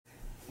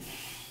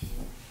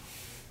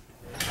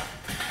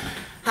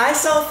Hi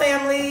Soul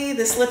Family,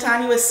 this is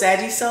LaTonya with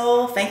Saggy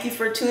Soul. Thank you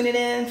for tuning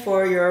in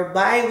for your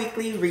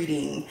bi-weekly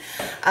reading.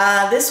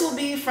 This will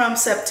be from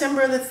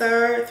September the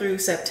 3rd through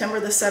September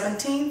the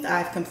 17th.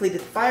 I've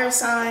completed fire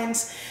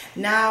signs.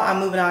 Now I'm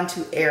moving on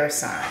to air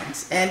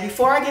signs. And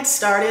before I get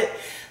started,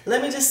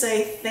 let me just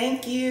say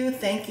thank you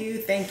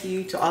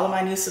to all of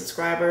my new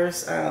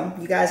subscribers.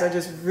 You guys are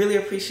just really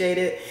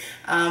appreciated.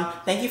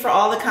 Thank you for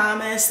all the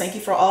comments. Thank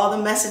you for all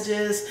the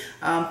messages.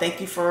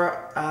 Thank you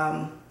for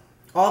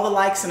all the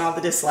likes and all the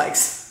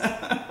dislikes.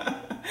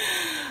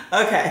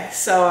 Okay,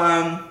 so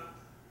I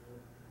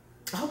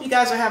hope you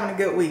guys are having a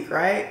good week,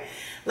 right?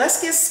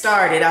 Let's get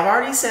started. I've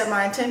already set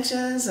my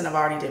intentions and I've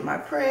already did my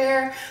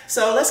prayer.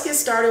 So let's get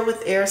started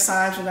with air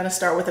signs. We're going to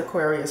start with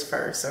Aquarius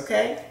first,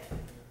 okay?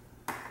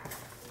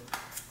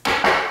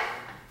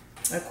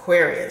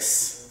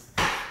 Aquarius.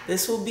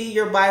 This will be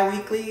your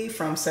bi-weekly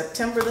from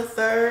September the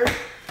 3rd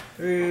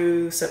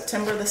through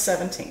September the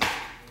 17th.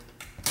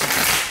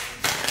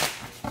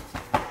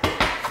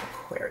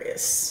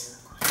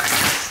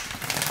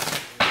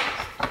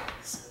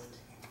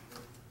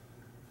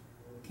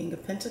 King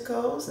of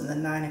Pentacles and the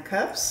Nine of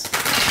Cups.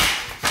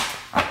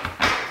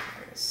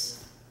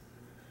 There's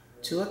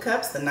Two of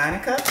Cups, the Nine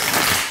of Cups.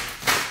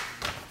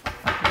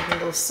 Maybe a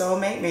little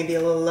soulmate, maybe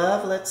a little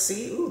love. Let's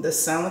see. Ooh, the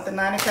Sun with the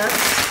Nine of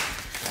Cups.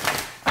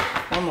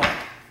 One more.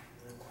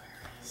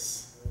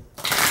 Aquarius.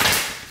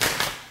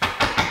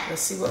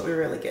 Let's see what we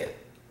really get.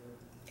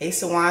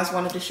 Ace of Wands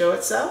wanted to show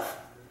itself,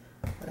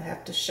 but I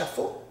have to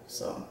shuffle,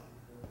 so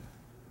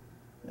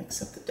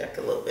mix up the deck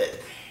a little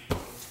bit.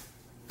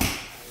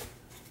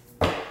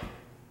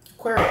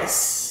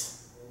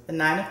 Aquarius, the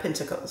Nine of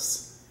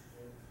Pentacles.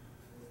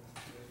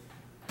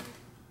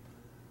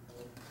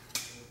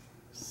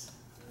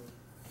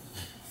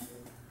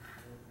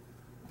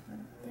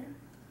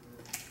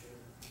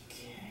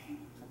 Okay.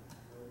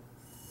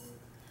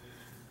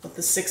 With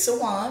the Six of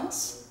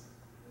Wands,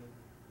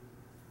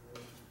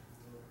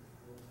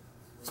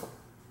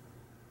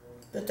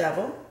 the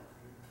Devil,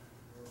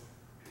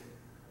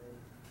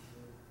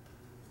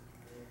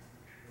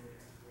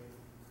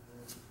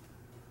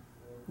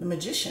 the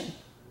Magician.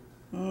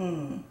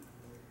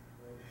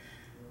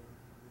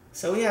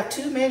 So we have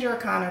two major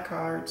arcana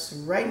cards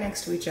right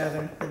next to each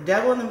other. The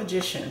Devil and the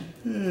Magician.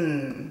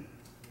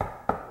 A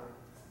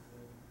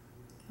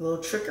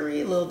little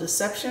trickery, a little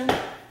deception.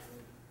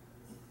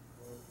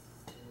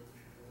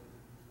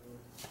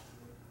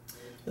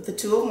 With the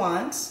Two of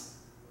Wands.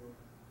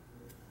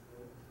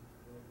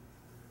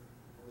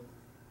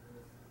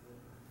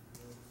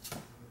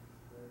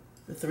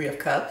 The Three of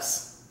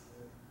Cups.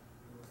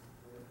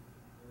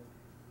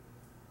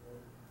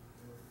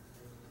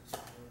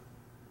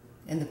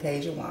 And the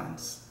Page of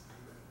Wands.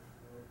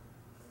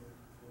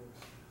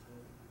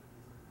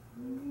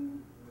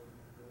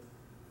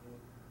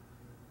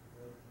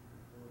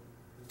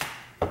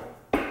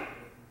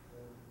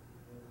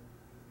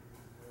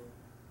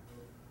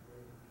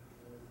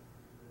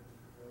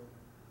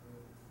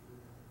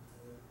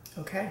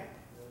 Okay.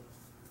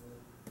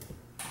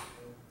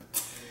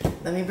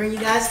 Let me bring you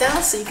guys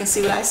down so you can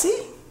see what I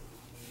see.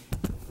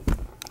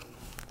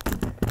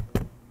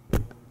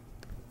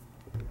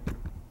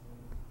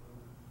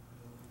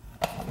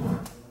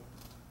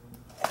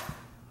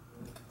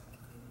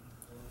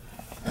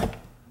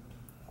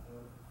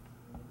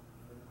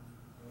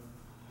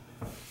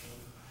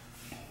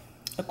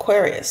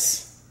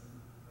 Aquarius,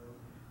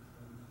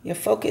 your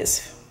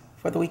focus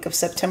for the week of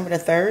September the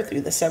 3rd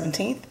through the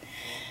 17th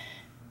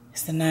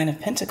is the Nine of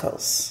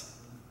Pentacles.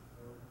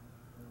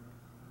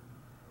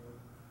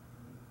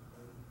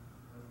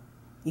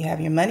 You have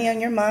your money on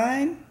your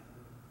mind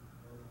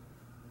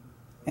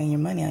and your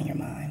money on your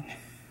mind.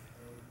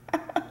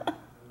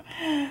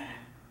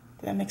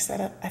 Did I mix that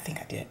up? I think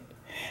I did.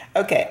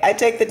 Okay, I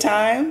take the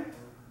time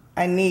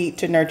I need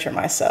to nurture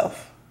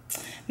myself.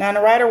 Now in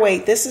the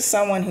Rider-Waite, this is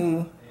someone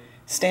who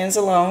stands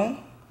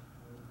alone,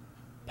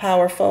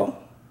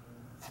 powerful,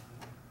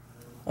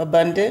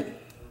 abundant,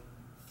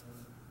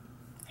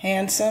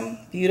 handsome,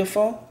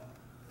 beautiful,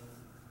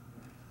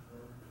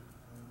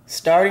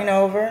 starting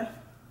over,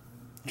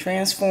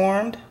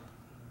 transformed,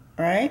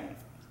 right?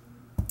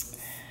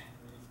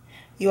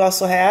 You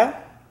also have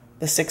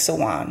the Six of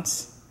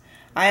Wands.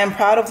 I am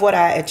proud of what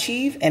I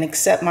achieve and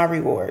accept my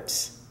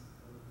rewards.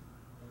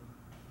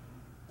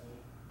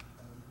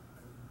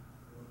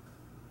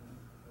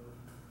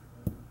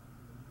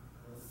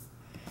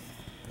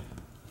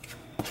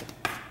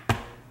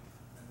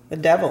 The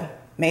Devil,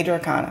 major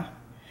arcana.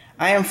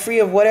 I am free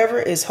of whatever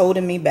is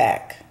holding me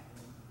back.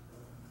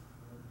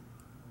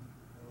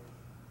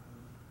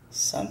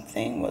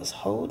 Something was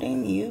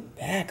holding you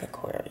back,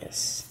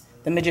 Aquarius.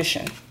 The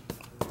Magician.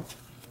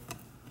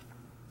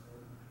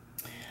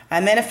 I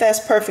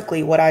manifest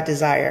perfectly what I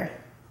desire.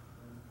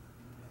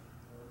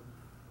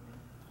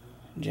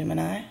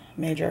 Gemini,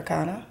 major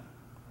arcana.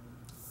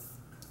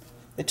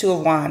 The Two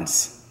of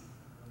Wands.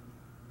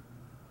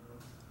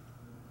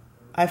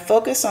 I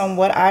focus on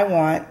what I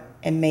want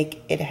and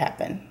make it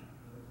happen.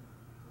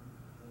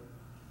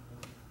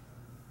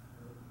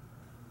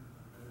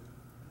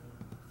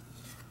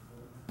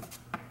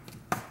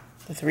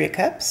 The Three of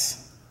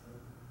Cups.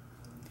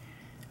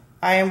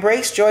 I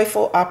embrace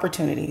joyful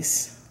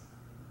opportunities.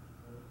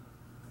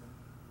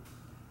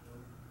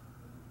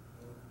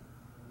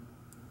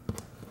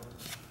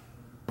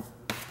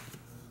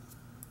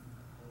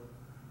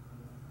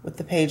 With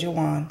the Page of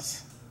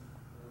Wands.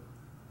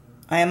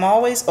 I am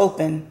always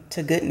open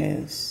to good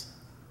news.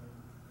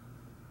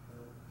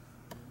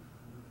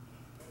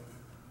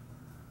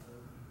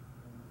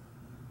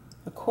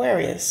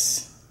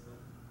 Aquarius.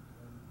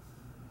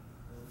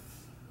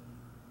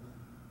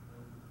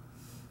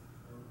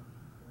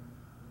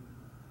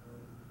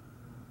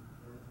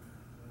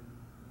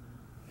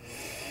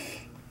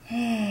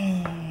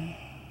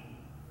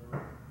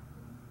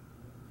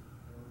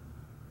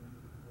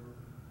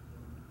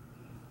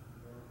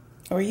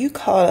 Are you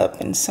caught up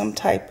in some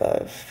type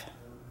of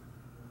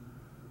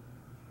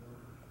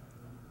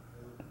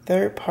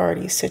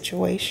third-party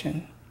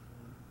situation?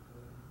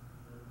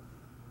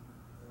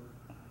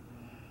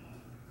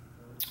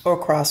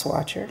 Or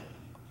cross-watcher?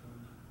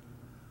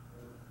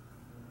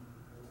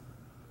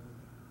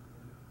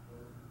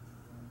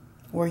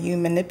 Were you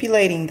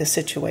manipulating the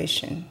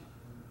situation?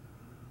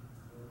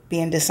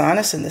 Being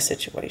dishonest in the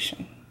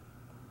situation?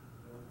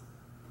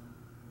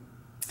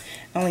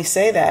 I only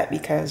say that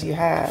because you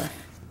have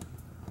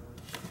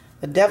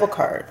the Devil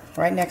card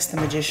right next to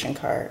the Magician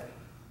card.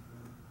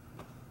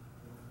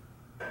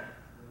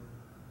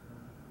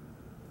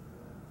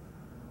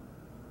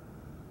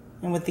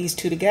 And with these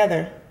two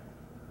together,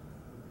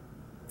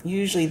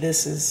 usually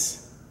this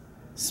is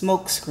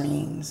smoke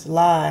screens,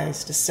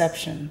 lies,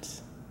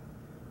 deceptions,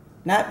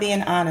 not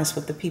being honest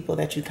with the people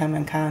that you come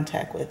in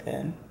contact with,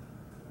 and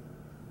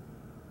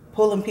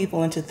pulling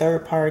people into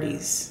third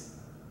parties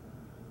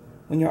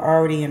when you're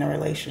already in a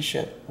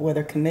relationship,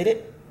 whether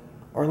committed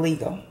or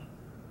legal.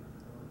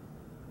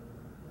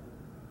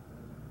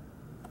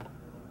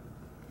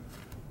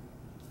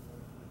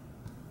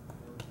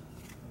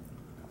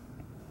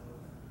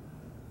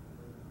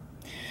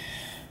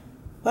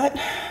 But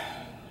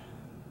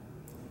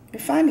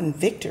you're finding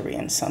victory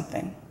in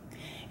something.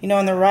 You know,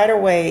 in the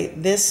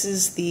Rider-Waite, this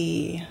is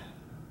the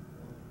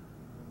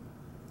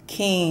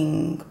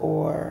king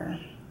or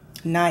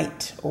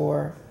knight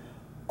or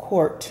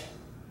court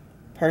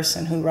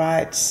person who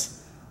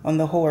rides on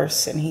the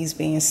horse, and he's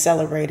being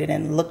celebrated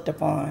and looked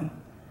upon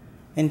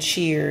and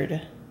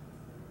cheered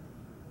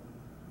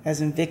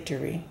as in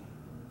victory.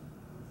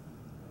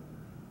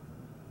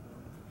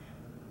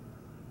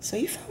 So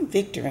you found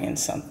victory in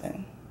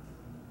something.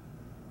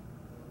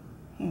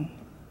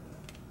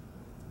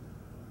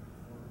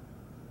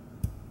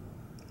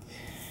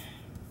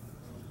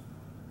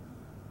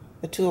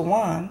 The Two of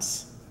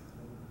Wands,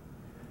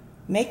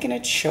 making a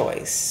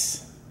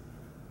choice,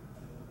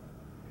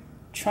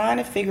 trying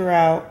to figure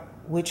out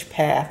which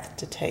path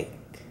to take,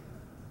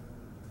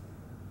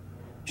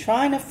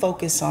 trying to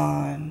focus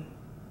on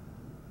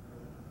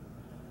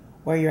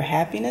where your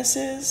happiness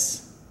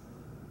is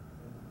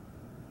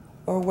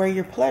or where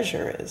your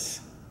pleasure is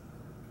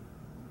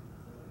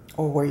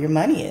or where your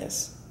money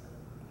is.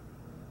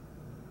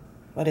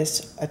 But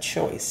it's a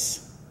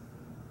choice.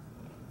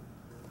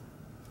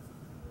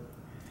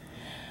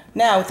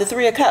 Now, with the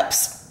Three of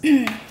Cups,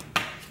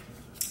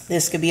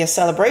 this could be a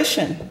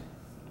celebration.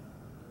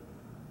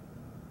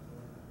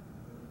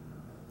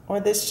 Or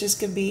this just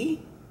could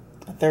be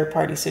a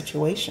third-party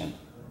situation.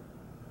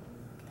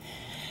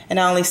 And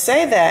I only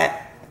say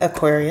that,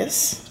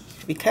 Aquarius,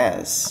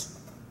 because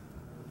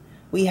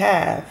we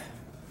have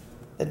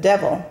the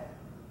Devil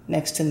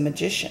next to the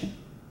Magician.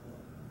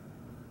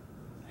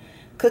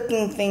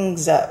 Cooking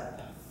things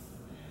up,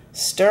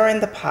 stirring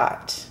the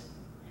pot,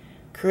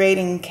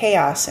 creating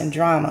chaos and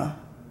drama,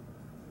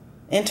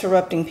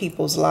 interrupting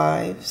people's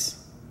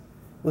lives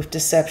with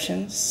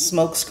deceptions,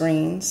 smoke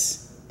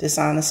screens,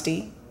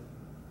 dishonesty,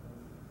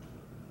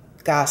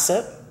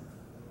 gossip,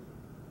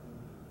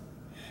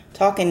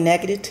 talking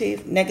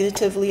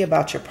negatively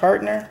about your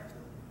partner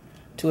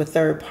to a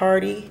third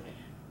party,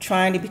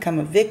 trying to become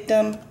a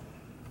victim,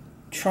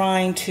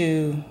 trying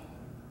to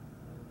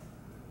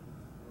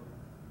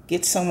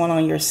get someone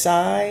on your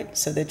side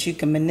so that you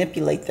can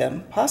manipulate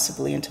them,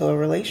 possibly into a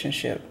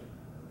relationship.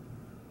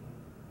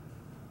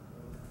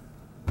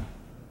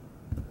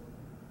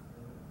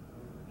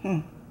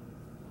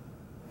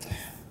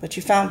 But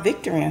you found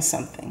victory in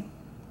something.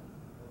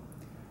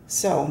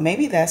 So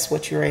maybe that's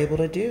what you're able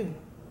to do.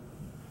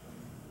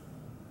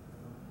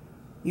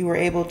 You were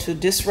able to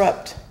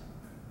disrupt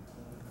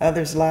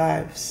others'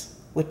 lives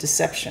with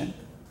deception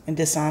and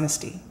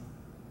dishonesty.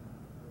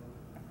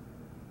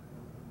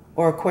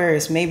 Or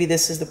Aquarius, maybe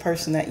this is the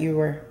person that you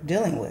were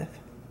dealing with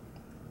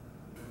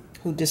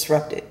who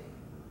disrupted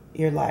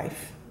your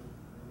life.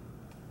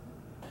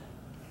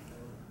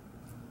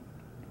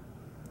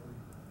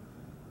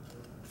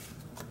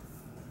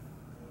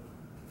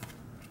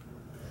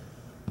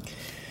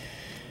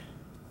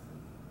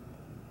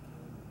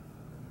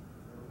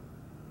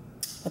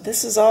 But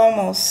this is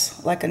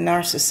almost like a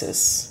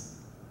narcissist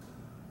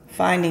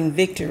finding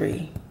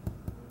victory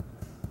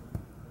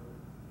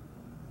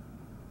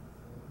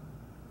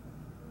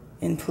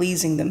in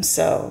pleasing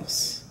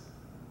themselves,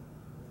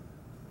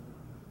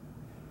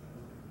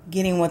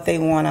 getting what they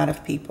want out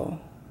of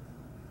people,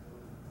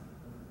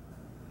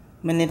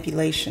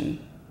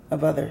 manipulation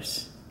of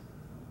others,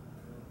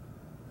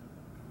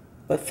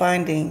 but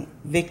finding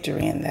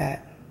victory in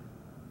that.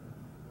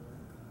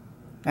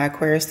 Now,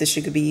 Aquarius, this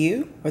could be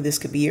you, or this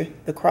could be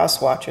the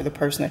cross watcher, the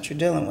person that you're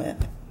dealing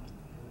with.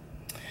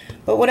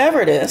 But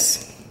whatever it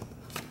is,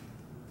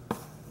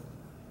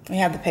 we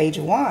have the Page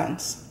of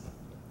Wands.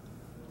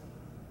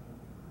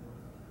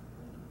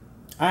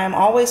 I am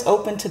always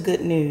open to good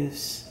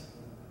news.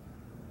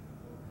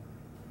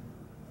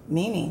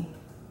 Meaning,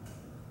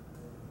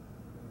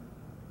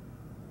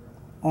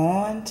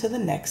 on to the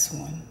next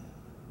one.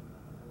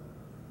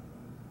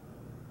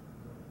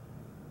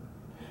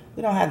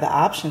 We don't have the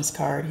options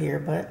card here,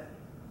 but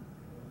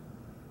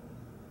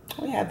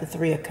we have the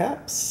Three of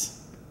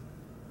Cups.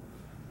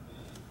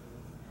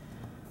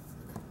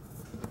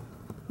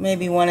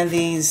 Maybe one of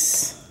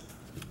these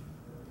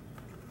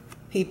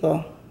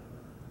people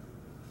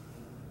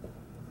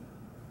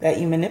that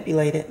you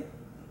manipulated,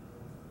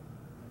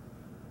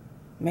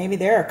 maybe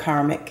they're a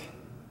karmic.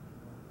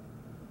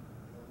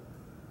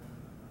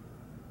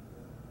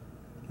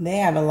 They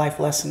have a life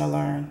lesson to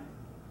learn,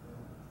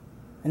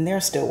 and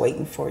they're still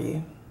waiting for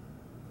you.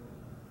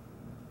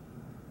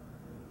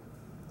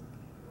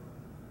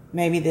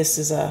 Maybe this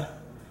is a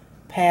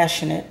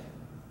passionate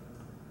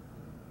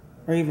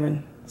or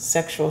even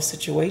sexual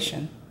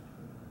situation.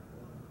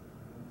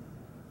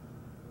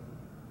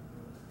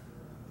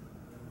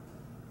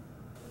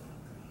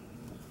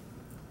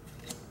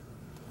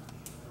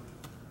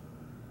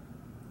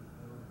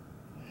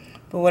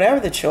 But whatever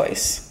the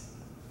choice,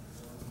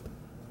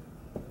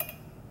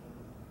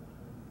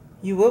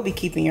 you will be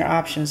keeping your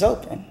options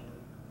open.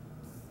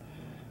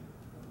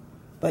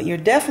 But you're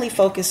definitely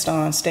focused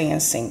on staying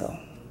single.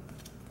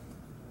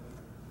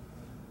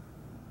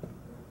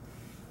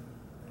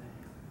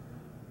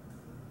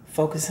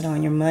 Focusing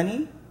on your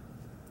money,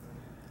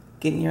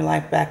 getting your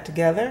life back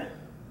together,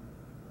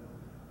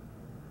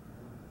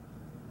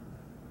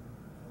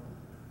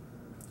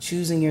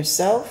 choosing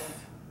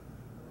yourself,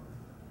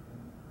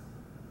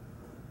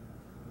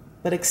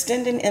 but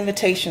extending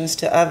invitations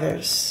to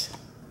others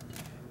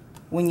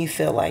when you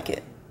feel like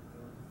it.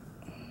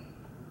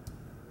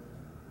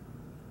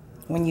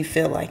 When you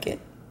feel like it.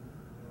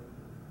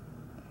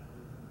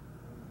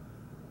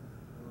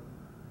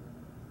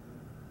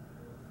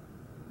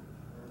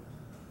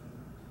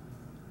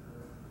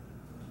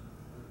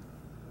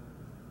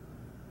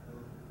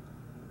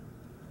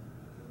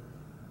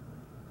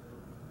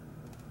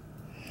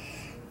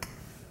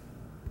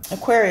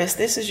 Aquarius,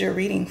 this is your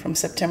reading from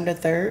September the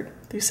 3rd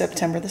through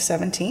September the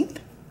 17th.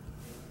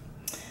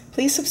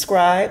 Please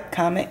subscribe,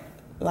 comment,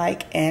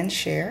 like, and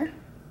share.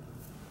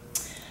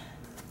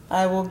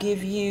 I will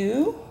give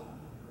you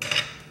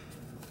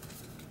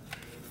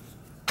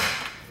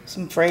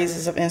some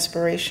phrases of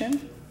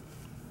inspiration,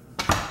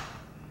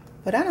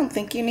 but I don't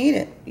think you need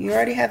it. You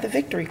already have the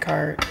victory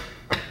card.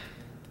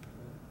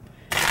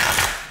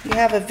 You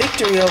have a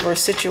victory over a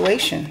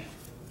situation.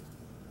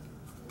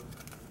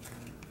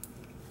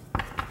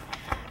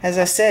 As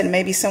I said,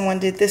 maybe someone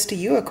did this to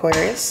you,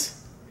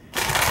 Aquarius,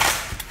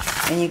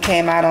 and you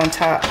came out on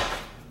top.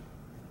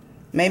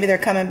 Maybe they're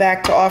coming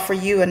back to offer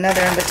you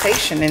another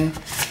invitation, and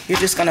you're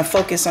just going to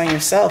focus on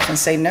yourself and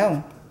say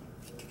no.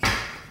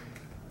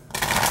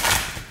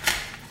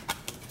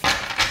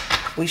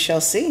 We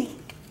shall see.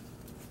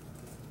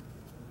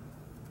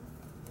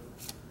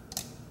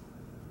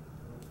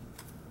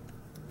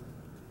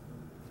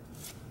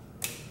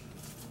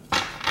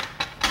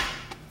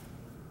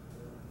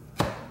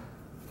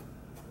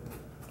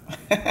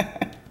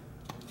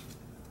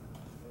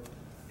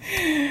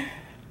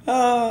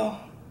 Oh,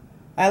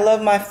 I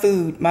love my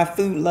food. My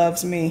food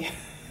loves me.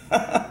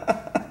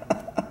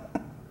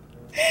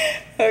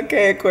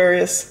 Okay,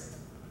 Aquarius.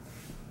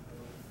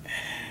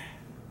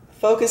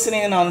 Focusing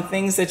in on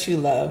things that you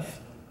love.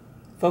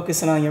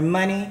 Focusing on your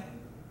money.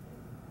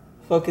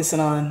 Focusing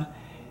on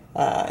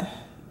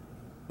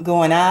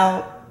going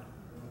out,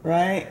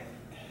 right?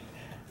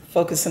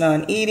 Focusing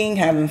on eating,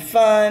 having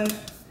fun,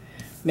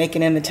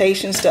 making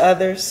invitations to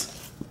others.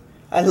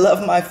 I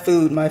love my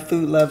food. My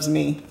food loves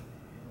me.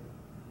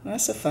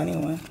 That's a funny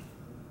one.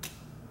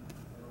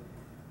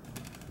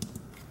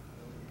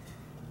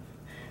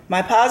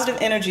 My positive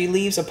energy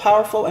leaves a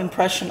powerful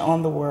impression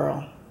on the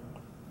world.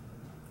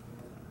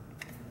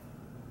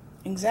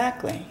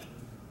 Exactly.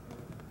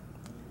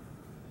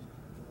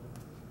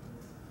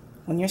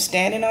 When you're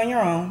standing on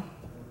your own,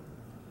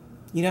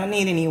 you don't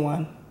need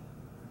anyone,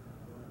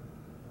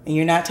 and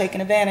you're not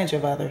taking advantage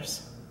of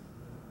others,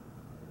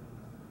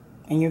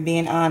 and you're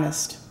being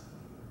honest,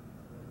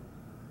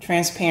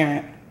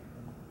 transparent,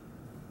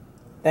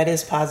 that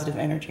is positive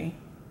energy.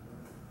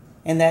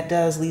 And that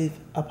does leave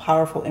a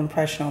powerful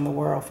impression on the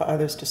world for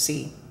others to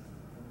see.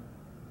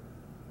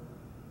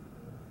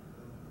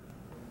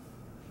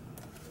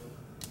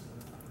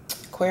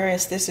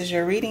 Aquarius, this is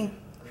your reading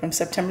from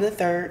September the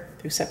 3rd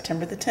through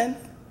September the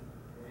 10th.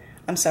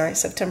 I'm sorry,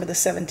 September the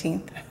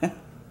 17th.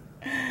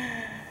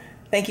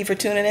 Thank you for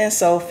tuning in,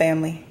 Soul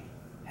Family.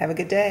 Have a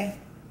good day.